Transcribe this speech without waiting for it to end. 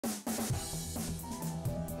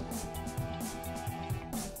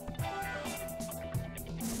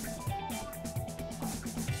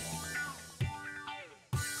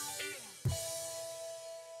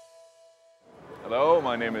Hello,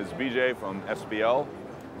 my name is BJ from SPL.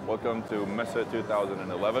 Welcome to Messe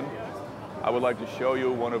 2011. I would like to show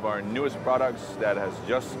you one of our newest products that has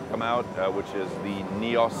just come out, which is the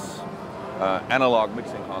NEOS analog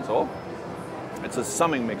mixing console. It's a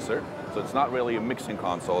summing mixer, so it's not really a mixing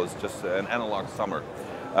console, it's just an analog summer.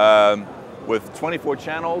 With 24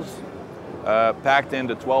 channels packed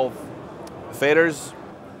into 12 faders.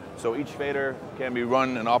 So each fader can be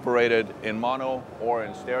run and operated in mono or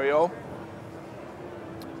in stereo.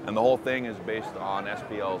 And the whole thing is based on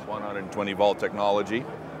SPL's 120 volt technology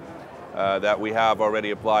that we have already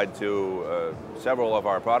applied to several of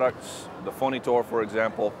our products, the Phonitor, for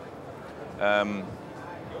example. And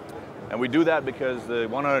we do that because the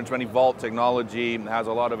 120 volt technology has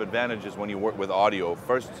a lot of advantages when you work with audio.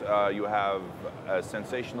 First, you have a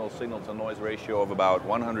sensational signal to noise ratio of about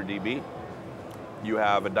 100 dB. You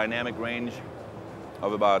have a dynamic range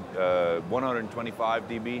of about 125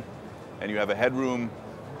 dB, and you have a headroom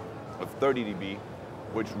of 30 dB,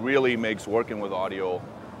 which really makes working with audio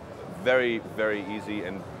very, very easy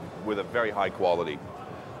and with a very high quality.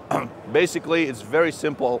 Basically, it's very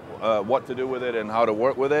simple what to do with it and how to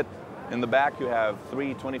work with it. In the back, you have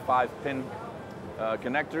three 25-pin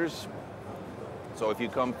connectors. So if you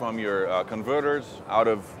come from your converters out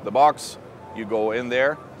of the box, you go in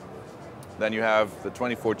there. Then you have the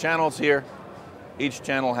 24 channels here. Each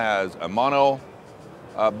channel has a mono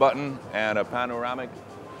button and a panoramic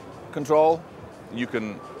control. You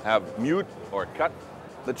can have mute or cut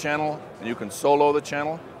the channel, and you can solo the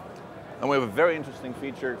channel. And we have a very interesting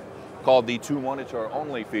feature called the 2 monitor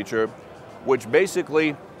only feature, which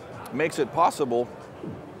basically makes it possible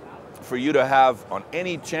for you to have on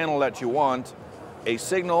any channel that you want a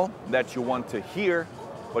signal that you want to hear,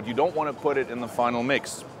 but you don't want to put it in the final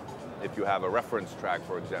mix. If you have a reference track,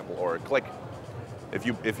 for example, or a click.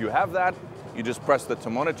 If you have that, you just press the to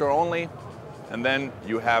monitor only, and then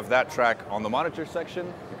you have that track on the monitor section.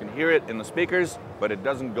 You can hear it in the speakers, but it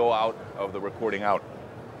doesn't go out of the recording out.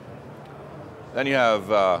 Then you have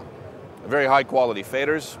very high quality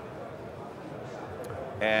faders.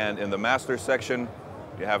 And in the master section,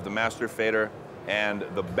 you have the master fader and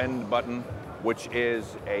the bend button, which is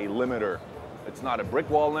a limiter. It's not a brick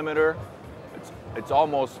wall limiter. It's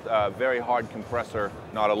almost a very hard compressor,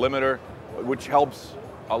 not a limiter, which helps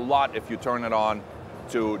a lot if you turn it on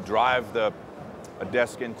to drive a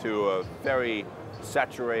desk into a very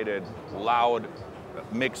saturated, loud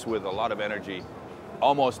mix with a lot of energy,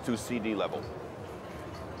 almost to CD level.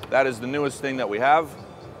 That is the newest thing that we have.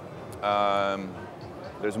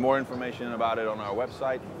 There's more information about it on our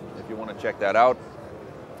website if you want to check that out.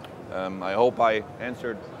 I hope I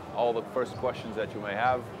answered all the first questions that you may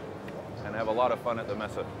have, and have a lot of fun at the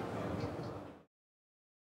Messe.